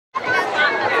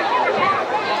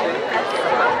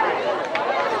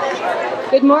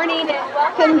Good morning and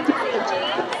welcome to St.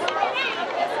 James.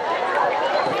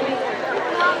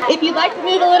 If you'd like to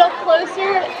move a little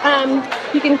closer,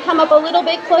 you can come up a little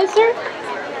bit closer.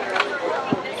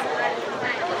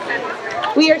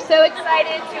 We are so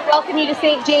excited to welcome you to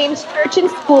St. James Church and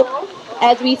School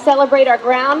as we celebrate our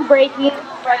groundbreaking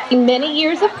many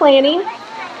years of planning,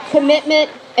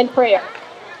 commitment, and prayer.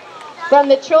 From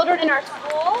the children in our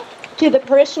school to the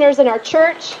parishioners in our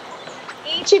church,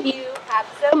 each of you have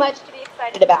so much to be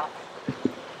excited about.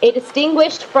 A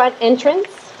distinguished front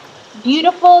entrance,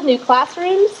 beautiful new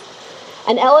classrooms,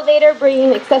 an elevator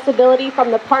bringing accessibility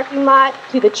from the parking lot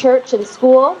to the church and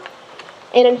school,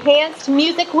 an enhanced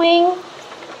music wing,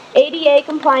 ADA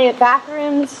compliant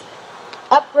bathrooms,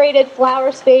 upgraded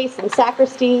flower space and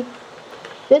sacristy.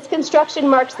 This construction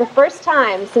marks the first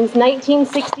time since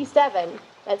 1967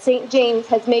 that St. James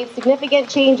has made significant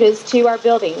changes to our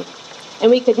building,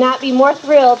 and we could not be more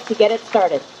thrilled to get it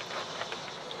started.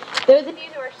 Those of you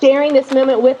who are sharing this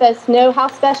moment with us know how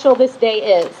special this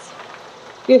day is.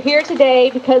 You're here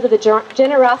today because of the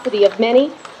generosity of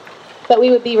many, but we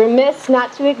would be remiss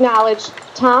not to acknowledge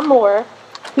Tom Moore,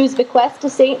 whose bequest to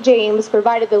St. James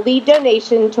provided the lead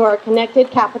donation to our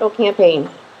Connected Capital campaign.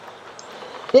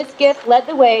 This gift led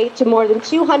the way to more than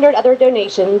 200 other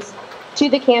donations to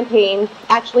the campaign,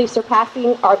 actually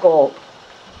surpassing our goal,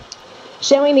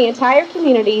 showing the entire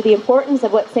community the importance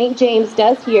of what St. James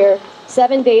does here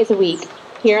 7 days a week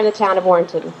here in the town of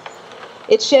Warrenton.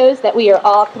 It shows that we are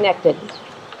all connected.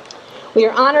 We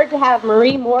are honored to have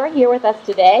Marie Moore here with us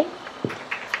today.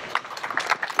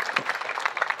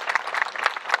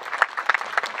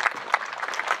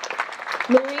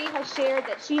 Marie has shared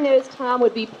that she knows Tom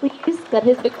would be pleased that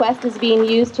his bequest is being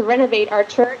used to renovate our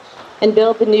church and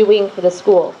build the new wing for the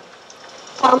school.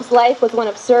 Tom's life was one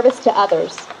of service to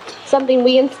others, something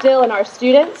we instill in our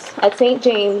students at St.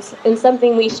 James and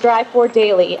something we strive for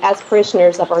daily as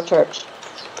parishioners of our church.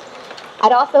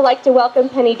 I'd also like to welcome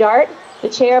Penny Dart, the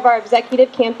chair of our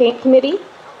executive campaign committee.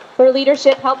 Her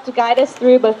leadership helped to guide us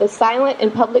through both the silent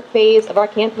and public phase of our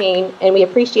campaign, and we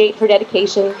appreciate her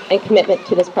dedication and commitment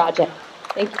to this project.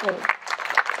 Thank you, Penny.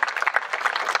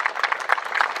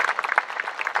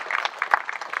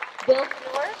 Bill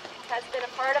Stewart has been a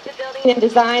part of the building and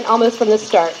design almost from the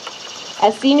start.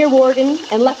 As senior warden,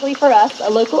 and luckily for us, a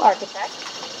local architect,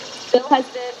 Bill has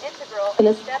been integral in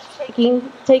the steps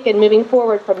taken moving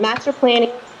forward from master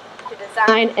planning to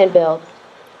design and build.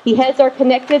 He heads our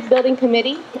Connected Building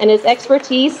Committee, and his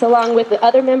expertise, along with the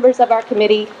other members of our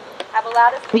committee, have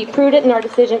allowed us to be prudent in our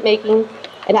decision-making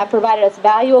and have provided us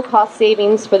valuable cost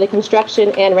savings for the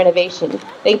construction and renovation.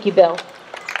 Thank you, Bill.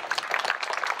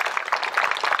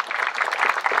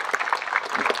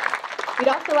 We'd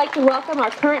also like to welcome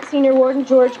our current senior warden,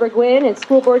 George Burgwin, and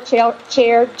school board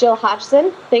chair, Jill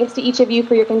Hodgson. Thanks to each of you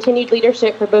for your continued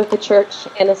leadership for both the church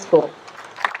and the school.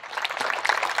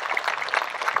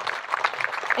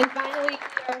 And finally, we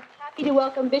are happy to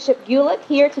welcome Bishop Gulick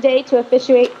here today to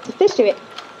officiate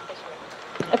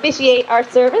our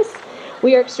service.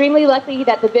 We are extremely lucky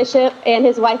that the bishop and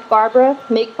his wife, Barbara,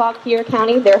 make Fauquier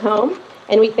County their home,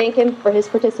 and we thank him for his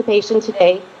participation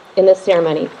today in this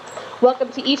ceremony.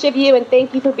 Welcome to each of you, and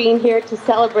thank you for being here to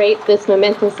celebrate this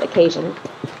momentous occasion.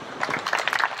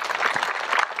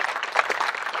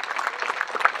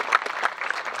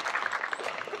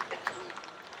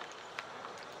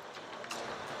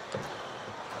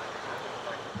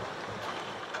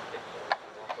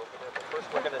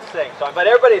 First, we're going to sing. So I invite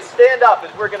everybody to stand up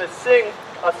as we're going to sing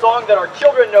a song that our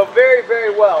children know very, very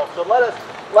well. So let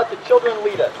the children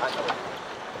lead us.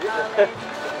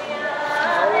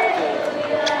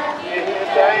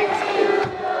 Thanks to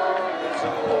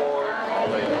the Lord.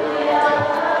 Hallelujah.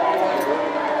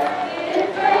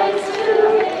 Give thanks to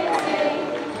His name.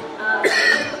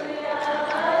 Hallelujah.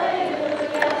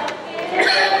 Hallelujah. Give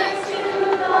thanks to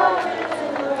the Lord.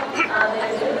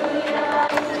 Hallelujah.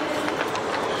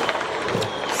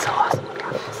 So awesome.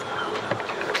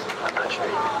 I'm not sure.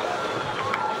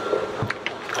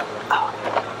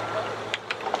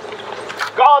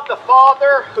 God the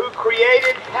Father, who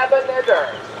created heaven and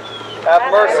earth,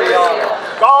 have mercy on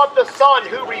us. God the Son,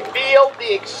 who revealed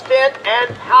the extent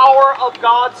and power of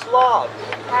God's love,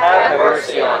 have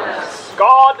mercy on us.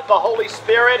 God the Holy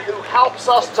Spirit, who helps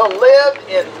us to live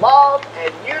in love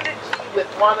and unity with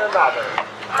one another,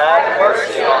 have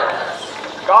mercy on us.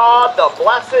 God the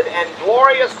Blessed and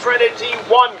Glorious Trinity,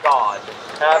 one God,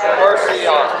 have mercy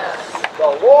on us.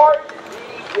 The Lord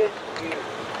be with you.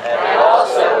 And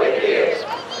also with you.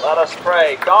 Let us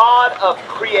pray. God of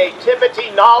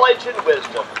creativity, knowledge, and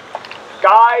wisdom,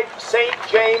 guide St.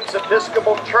 James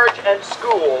Episcopal Church and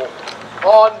School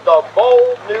on the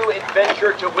bold new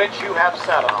adventure to which you have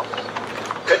set us.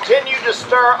 Continue to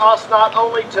stir us not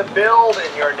only to build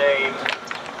in your name,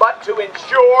 but to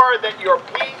ensure that your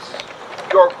peace,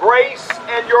 your grace,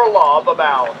 and your love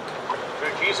abound.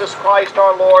 Through Jesus Christ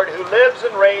our Lord, who lives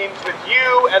and reigns with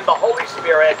you and the Holy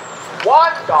Spirit,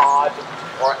 one God,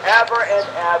 forever and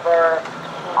ever.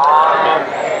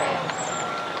 Amen.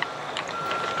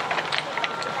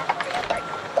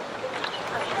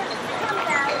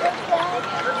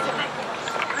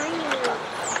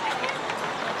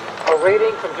 A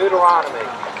reading from Deuteronomy.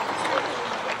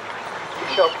 You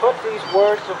shall put these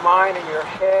words of mine in your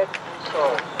head and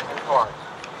soul and heart,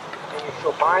 and you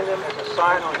shall bind them as a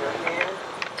sign on your hand,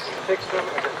 and fix them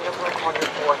as an emblem on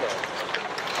your forehead.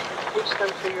 Teach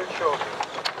them to your children,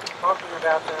 talking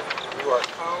about them when you are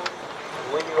at home and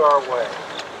when you are away,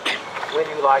 when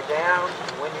you lie down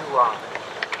and when you rise.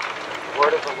 The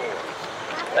word of the Lord.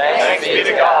 Thanks be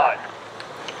to God.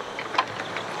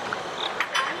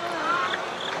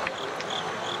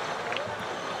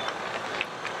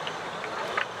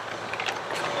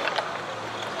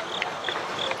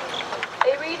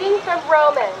 From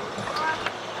Romans.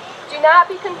 Do not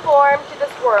be conformed to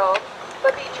this world,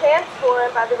 but be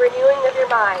transformed by the renewing of your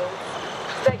minds,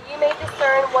 so that you may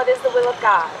discern what is the will of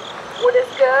God, what is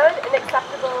good and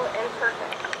acceptable and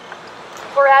perfect.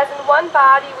 For as in one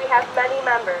body we have many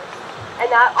members,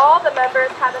 and not all the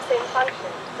members have the same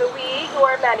function, so we, who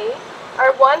are many,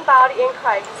 are one body in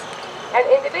Christ, and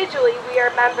individually we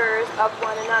are members of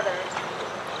one another.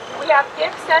 We have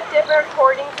gifts that differ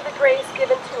according to the grace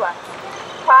given to us.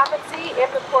 Prophecy in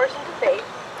proportion to faith,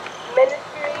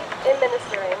 ministry in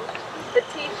ministering, the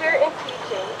teacher in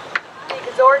teaching, the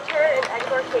exhorter in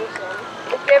exhortation,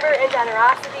 the giver in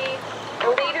generosity, the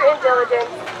leader in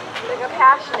diligence, the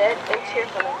compassionate in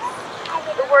cheerfulness.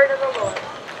 The word of the Lord.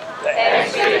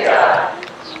 Thanks be to God.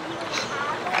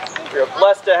 We are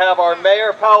blessed to have our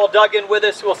Mayor, Powell Duggan, with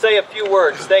us, who will say a few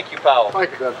words. Thank you, Powell.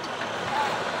 Thank you, Doug.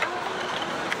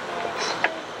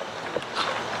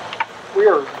 We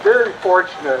are very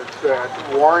fortunate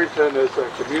that Warrenton is a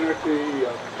community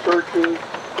of churches,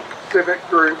 civic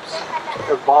groups,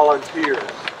 and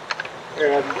volunteers.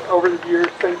 And over the years,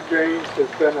 St. James has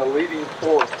been a leading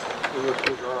force in this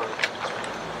regard.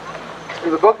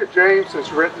 In the book of James is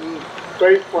written,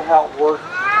 faith without works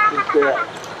is dead.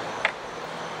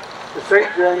 To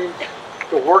St. James,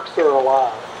 the works are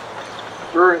alive.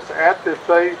 Through his active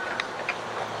faith,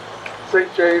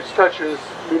 St. James touches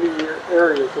many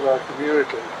areas of our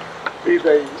community, be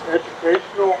they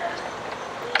educational,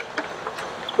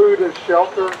 food and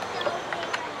shelter,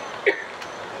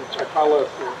 check my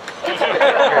list here,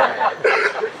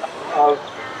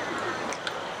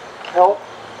 health,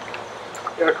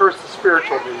 and of course the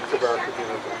spiritual needs of our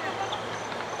community.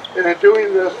 And in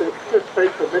doing this, it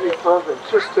participates in many programs.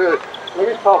 Let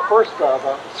me talk first about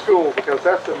the school, because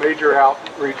that's a major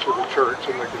outreach of the church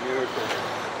and the community.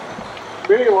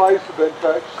 Many lives have been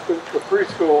touched since the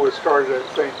preschool was started at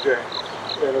St. James,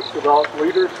 and it's developed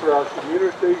leaders for our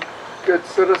community, good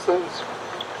citizens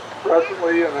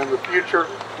presently and in the future,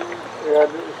 and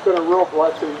it's been a real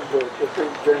blessing to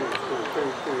St. James and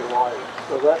St. James lives.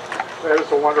 So that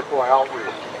is a wonderful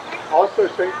outreach. Also,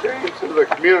 St. James and the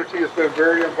community has been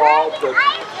very involved in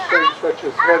things such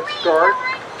as Head Start,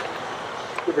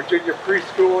 the Virginia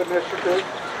Preschool Initiative,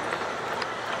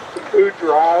 the Food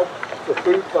Drive, the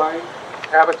Food Bank,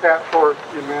 Habitat for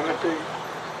Humanity,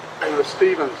 and the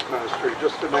Stevens Ministry,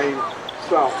 just to name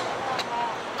some.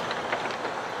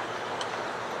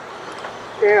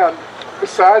 And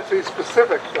besides these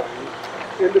specific things,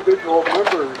 individual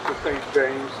members of St.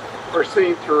 James are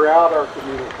seen throughout our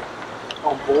community,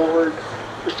 on boards,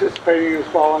 participating as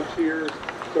volunteers,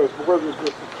 so it's more than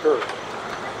just a church.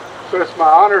 So it's my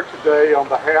honor today, on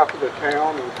behalf of the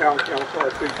town and the town council, I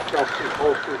think Councilor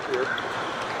Holster's here,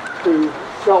 to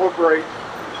celebrate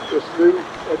this new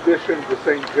addition to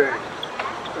St. James.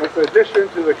 And it's an addition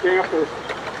to the campus,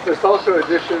 it's also an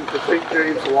addition to St.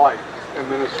 James' life and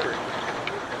ministry.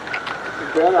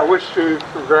 And Ben, I wish to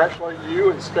congratulate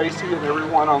you and Stacy and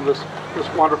everyone on this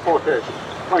wonderful occasion.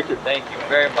 Thank you. Thank you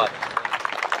very much.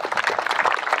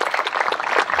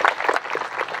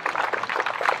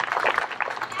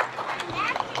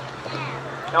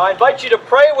 Now I invite you to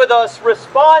pray with us,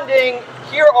 responding,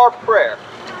 hear our prayer.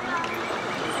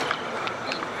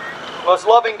 Most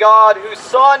loving God, whose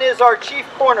Son is our chief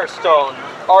cornerstone,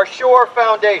 our sure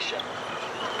foundation,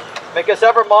 make us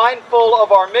ever mindful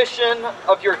of our mission,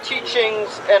 of your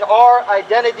teachings, and our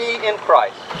identity in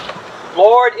Christ.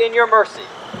 Lord, in your mercy,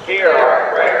 hear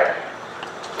our prayer.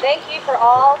 Thank you for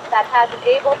all that has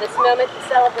enabled this moment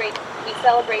we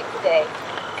celebrate today.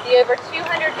 the over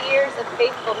 200 years of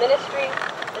faithful ministry,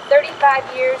 the 35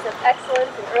 years of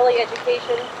excellence in early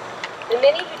education, the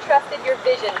many who trusted your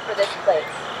vision for this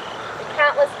place, the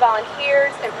countless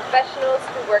volunteers and professionals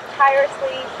who worked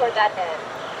tirelessly toward that end,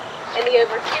 and the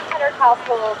over 200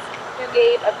 households who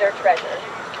gave of their treasure.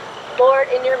 Lord,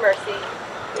 in your mercy,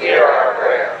 hear our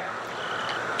prayer.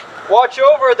 Watch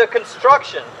over the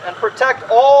construction and protect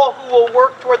all who will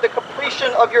work toward the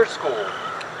completion of your school.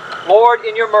 Lord,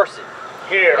 in your mercy,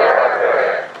 hear our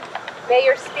prayer. May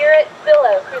your spirit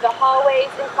billow through the hallways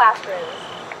and classrooms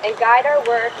and guide our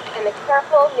work and the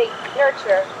careful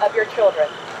nurture of your children.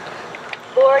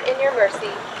 Lord, in your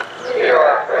mercy, hear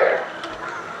our prayer.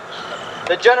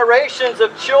 the generations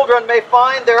of children may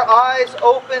find their eyes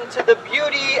open to the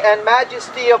beauty and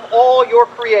majesty of all your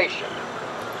creation.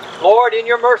 Lord, in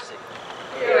your mercy,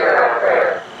 hear our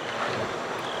prayer.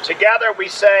 Together we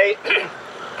say,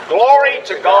 glory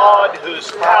to God, whose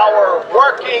power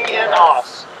working in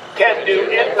us can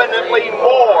do infinitely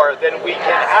more than we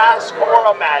can ask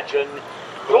or imagine.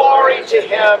 Glory to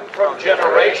him from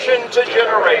generation to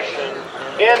generation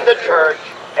in the church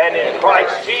and in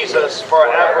Christ Jesus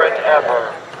forever and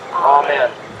ever. Amen.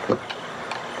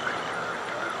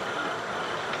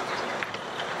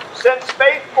 Since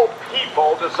faithful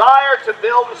people desire to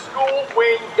build a school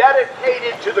wing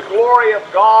dedicated to the glory of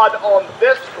God on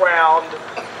this ground,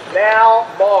 now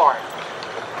marked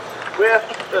with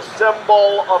the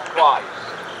symbol of Christ.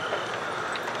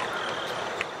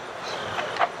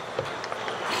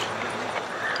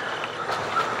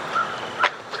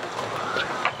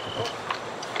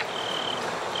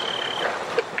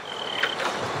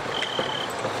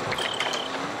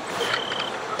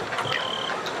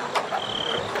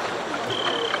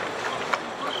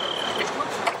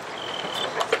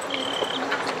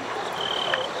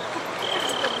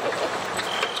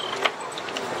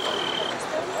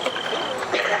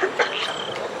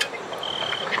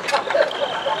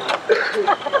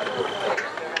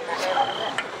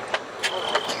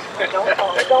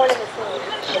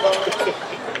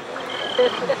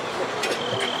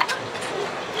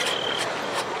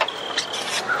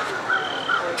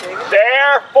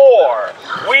 Therefore,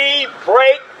 we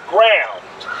break ground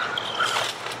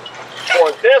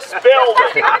for this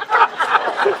building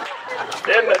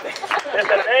in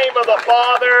the name of the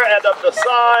Father, and of the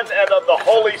Son, and of the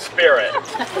Holy Spirit.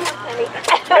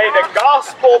 May the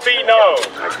gospel be known.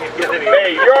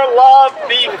 May your love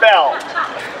be felt.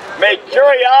 May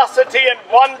curiosity and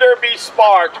wonder be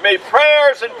sparked. May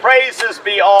prayers and praises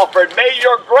be offered. May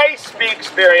your grace be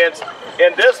experienced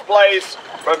in this place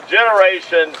from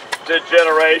generation to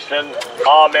generation.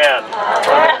 Amen.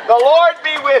 The Lord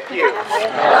be with you.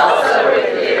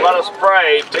 Let us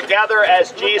pray together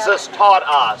as Jesus taught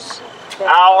us.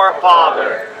 Our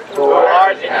Father, who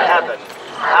art in heaven,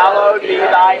 hallowed be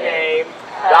thy name.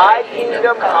 Thy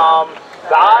kingdom come,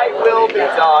 thy will be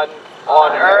done,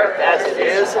 on earth as it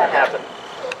is in heaven.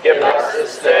 Give us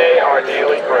this day our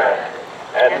daily bread,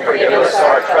 and forgive us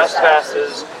our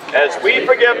trespasses, as we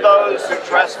forgive those who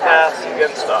trespass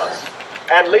against us.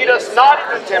 And lead us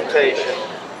not into temptation,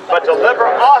 but deliver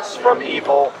us from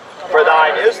evil. For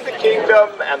thine is the kingdom,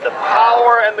 and the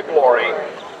power, and the glory,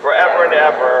 forever and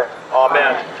ever.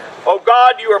 Amen. O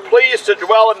God, you are pleased to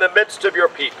dwell in the midst of your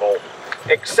people.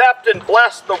 Accept and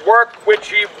bless the work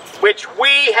which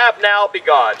we have now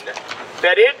begun,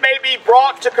 that it may be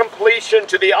brought to completion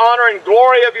to the honor and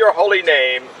glory of your holy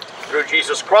name, through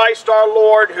Jesus Christ our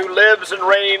Lord, who lives and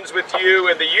reigns with you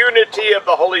in the unity of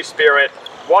the Holy Spirit,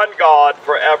 one God,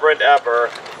 forever and ever.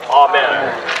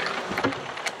 Amen.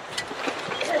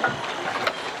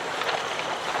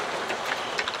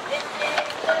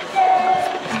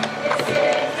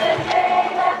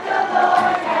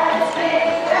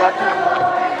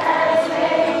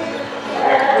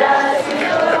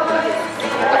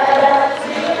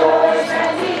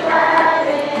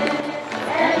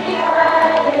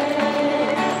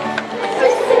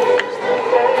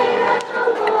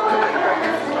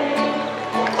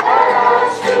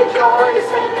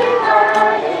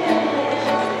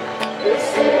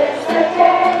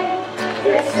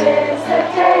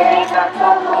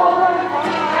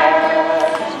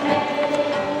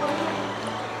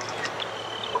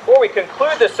 Before we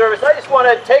conclude this service, I just want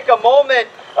to take a moment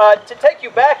to take you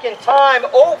back in time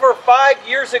over 5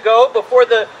 years ago, before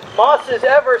the Mosses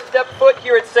ever stepped foot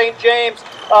here at St. James.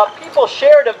 People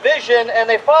shared a vision and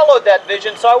they followed that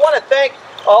vision. So I want to thank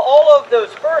all of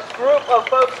those first group of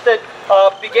folks that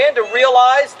began to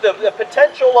realize the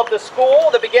potential of the school,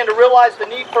 that began to realize the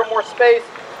need for more space,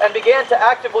 and began to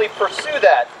actively pursue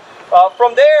that.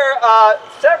 From there,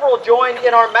 several joined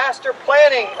in our master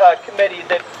planning committee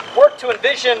that worked to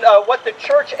envision what the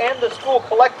church and the school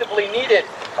collectively needed.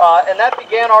 And that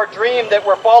began our dream that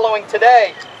we're following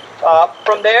today.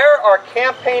 From there, our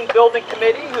campaign building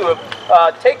committee, who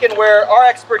have taken where our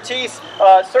expertise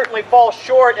certainly falls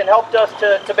short and helped us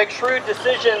to make shrewd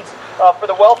decisions for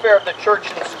the welfare of the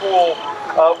church and the school.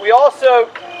 We also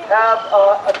have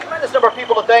a tremendous number of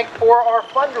people to thank for our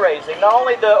fundraising. Not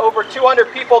only the over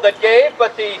 200 people that gave,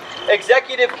 but the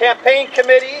executive campaign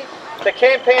committee, the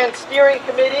campaign steering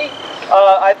committee.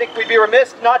 I think we'd be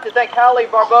remiss not to thank Hallie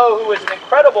Barbeau, who was an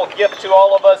incredible gift to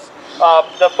all of us.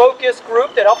 The focus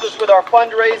group that helped us with our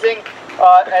fundraising,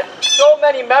 and so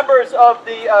many members of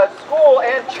the school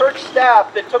and church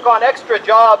staff that took on extra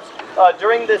jobs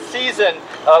during this season.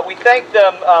 We thank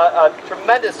them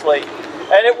tremendously.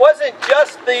 And it wasn't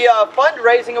just the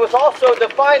fundraising, it was also the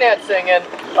financing. And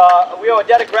we owe a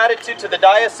debt of gratitude to the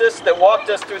diocese that walked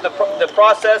us through the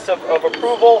process of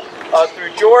approval,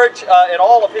 through George and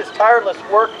all of his tireless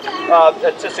work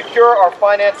to secure our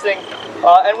financing.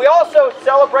 And we also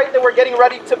celebrate that we're getting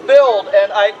ready to build.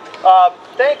 And I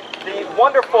thank the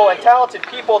wonderful and talented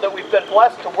people that we've been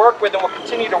blessed to work with and will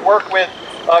continue to work with.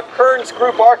 Kearns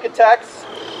Group Architects,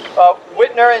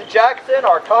 Whitner and Jackson,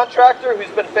 our contractor,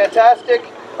 who's been fantastic.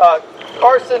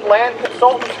 Carson Land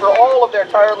Consultants for all of their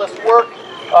tireless work.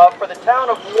 For the town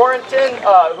of Warrenton,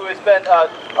 who has been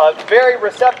very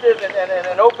receptive and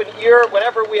an open ear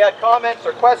whenever we had comments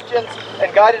or questions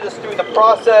and guided us through the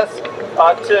process.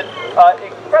 To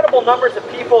incredible numbers of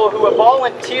people who have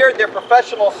volunteered their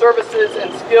professional services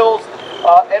and skills.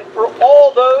 And for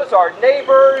all those, our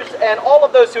neighbors, and all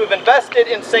of those who have invested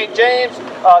in St. James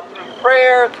through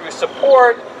prayer, through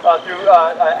support, through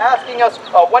asking us,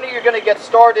 when are you going to get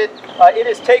started? It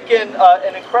has taken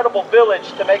an incredible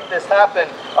village to make this happen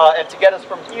and to get us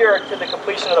from here to the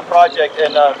completion of the project.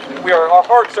 And our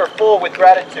hearts are full with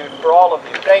gratitude for all of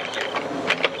you. Thank you.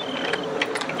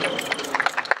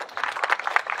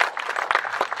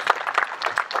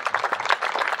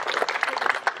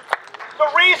 The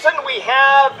reason we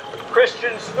have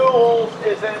Christian schools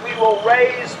is that we will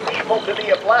raise people to be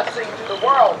a blessing to the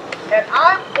world. And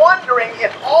I'm wondering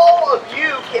if all of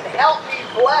you can help me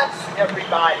bless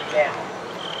everybody now.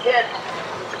 Can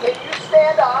you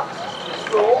stand up to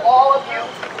school, all of you?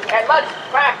 And let's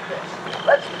practice.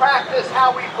 Let's practice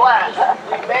how we bless.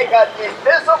 We make an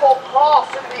invisible cross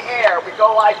in the air. We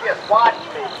go like this. Watch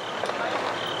me.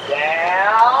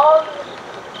 Down,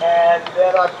 and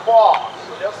then a cross.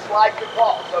 Just like the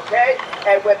cross, okay?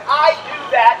 And when I do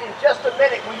that in just a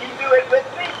minute, will you do it with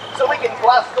me so we can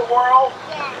bless the world?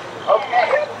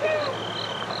 Okay?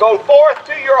 Go forth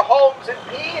to your homes in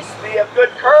peace. Be of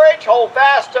good courage. Hold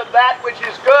fast to that which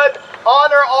is good.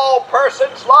 Honor all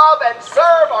persons. Love and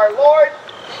serve our Lord.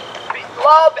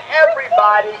 Love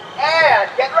everybody. And,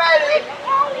 get ready.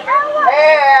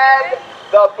 And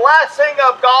the blessing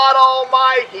of God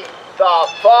Almighty, the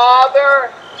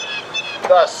Father,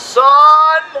 the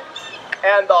Son,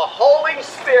 and the Holy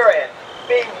Spirit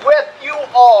be with you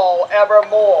all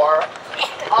evermore.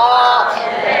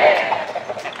 Amen.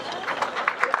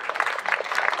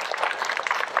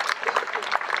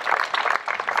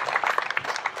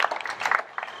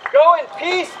 Go in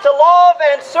peace to love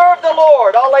and serve the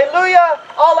Lord. Alleluia,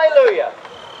 alleluia.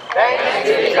 Thanks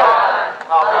be to God.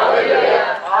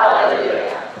 Alleluia,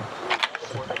 alleluia.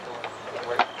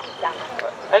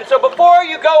 And so before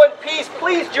you go in peace,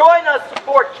 please join us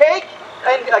for cake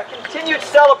and a continued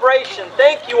celebration.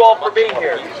 Thank you all for being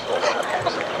here.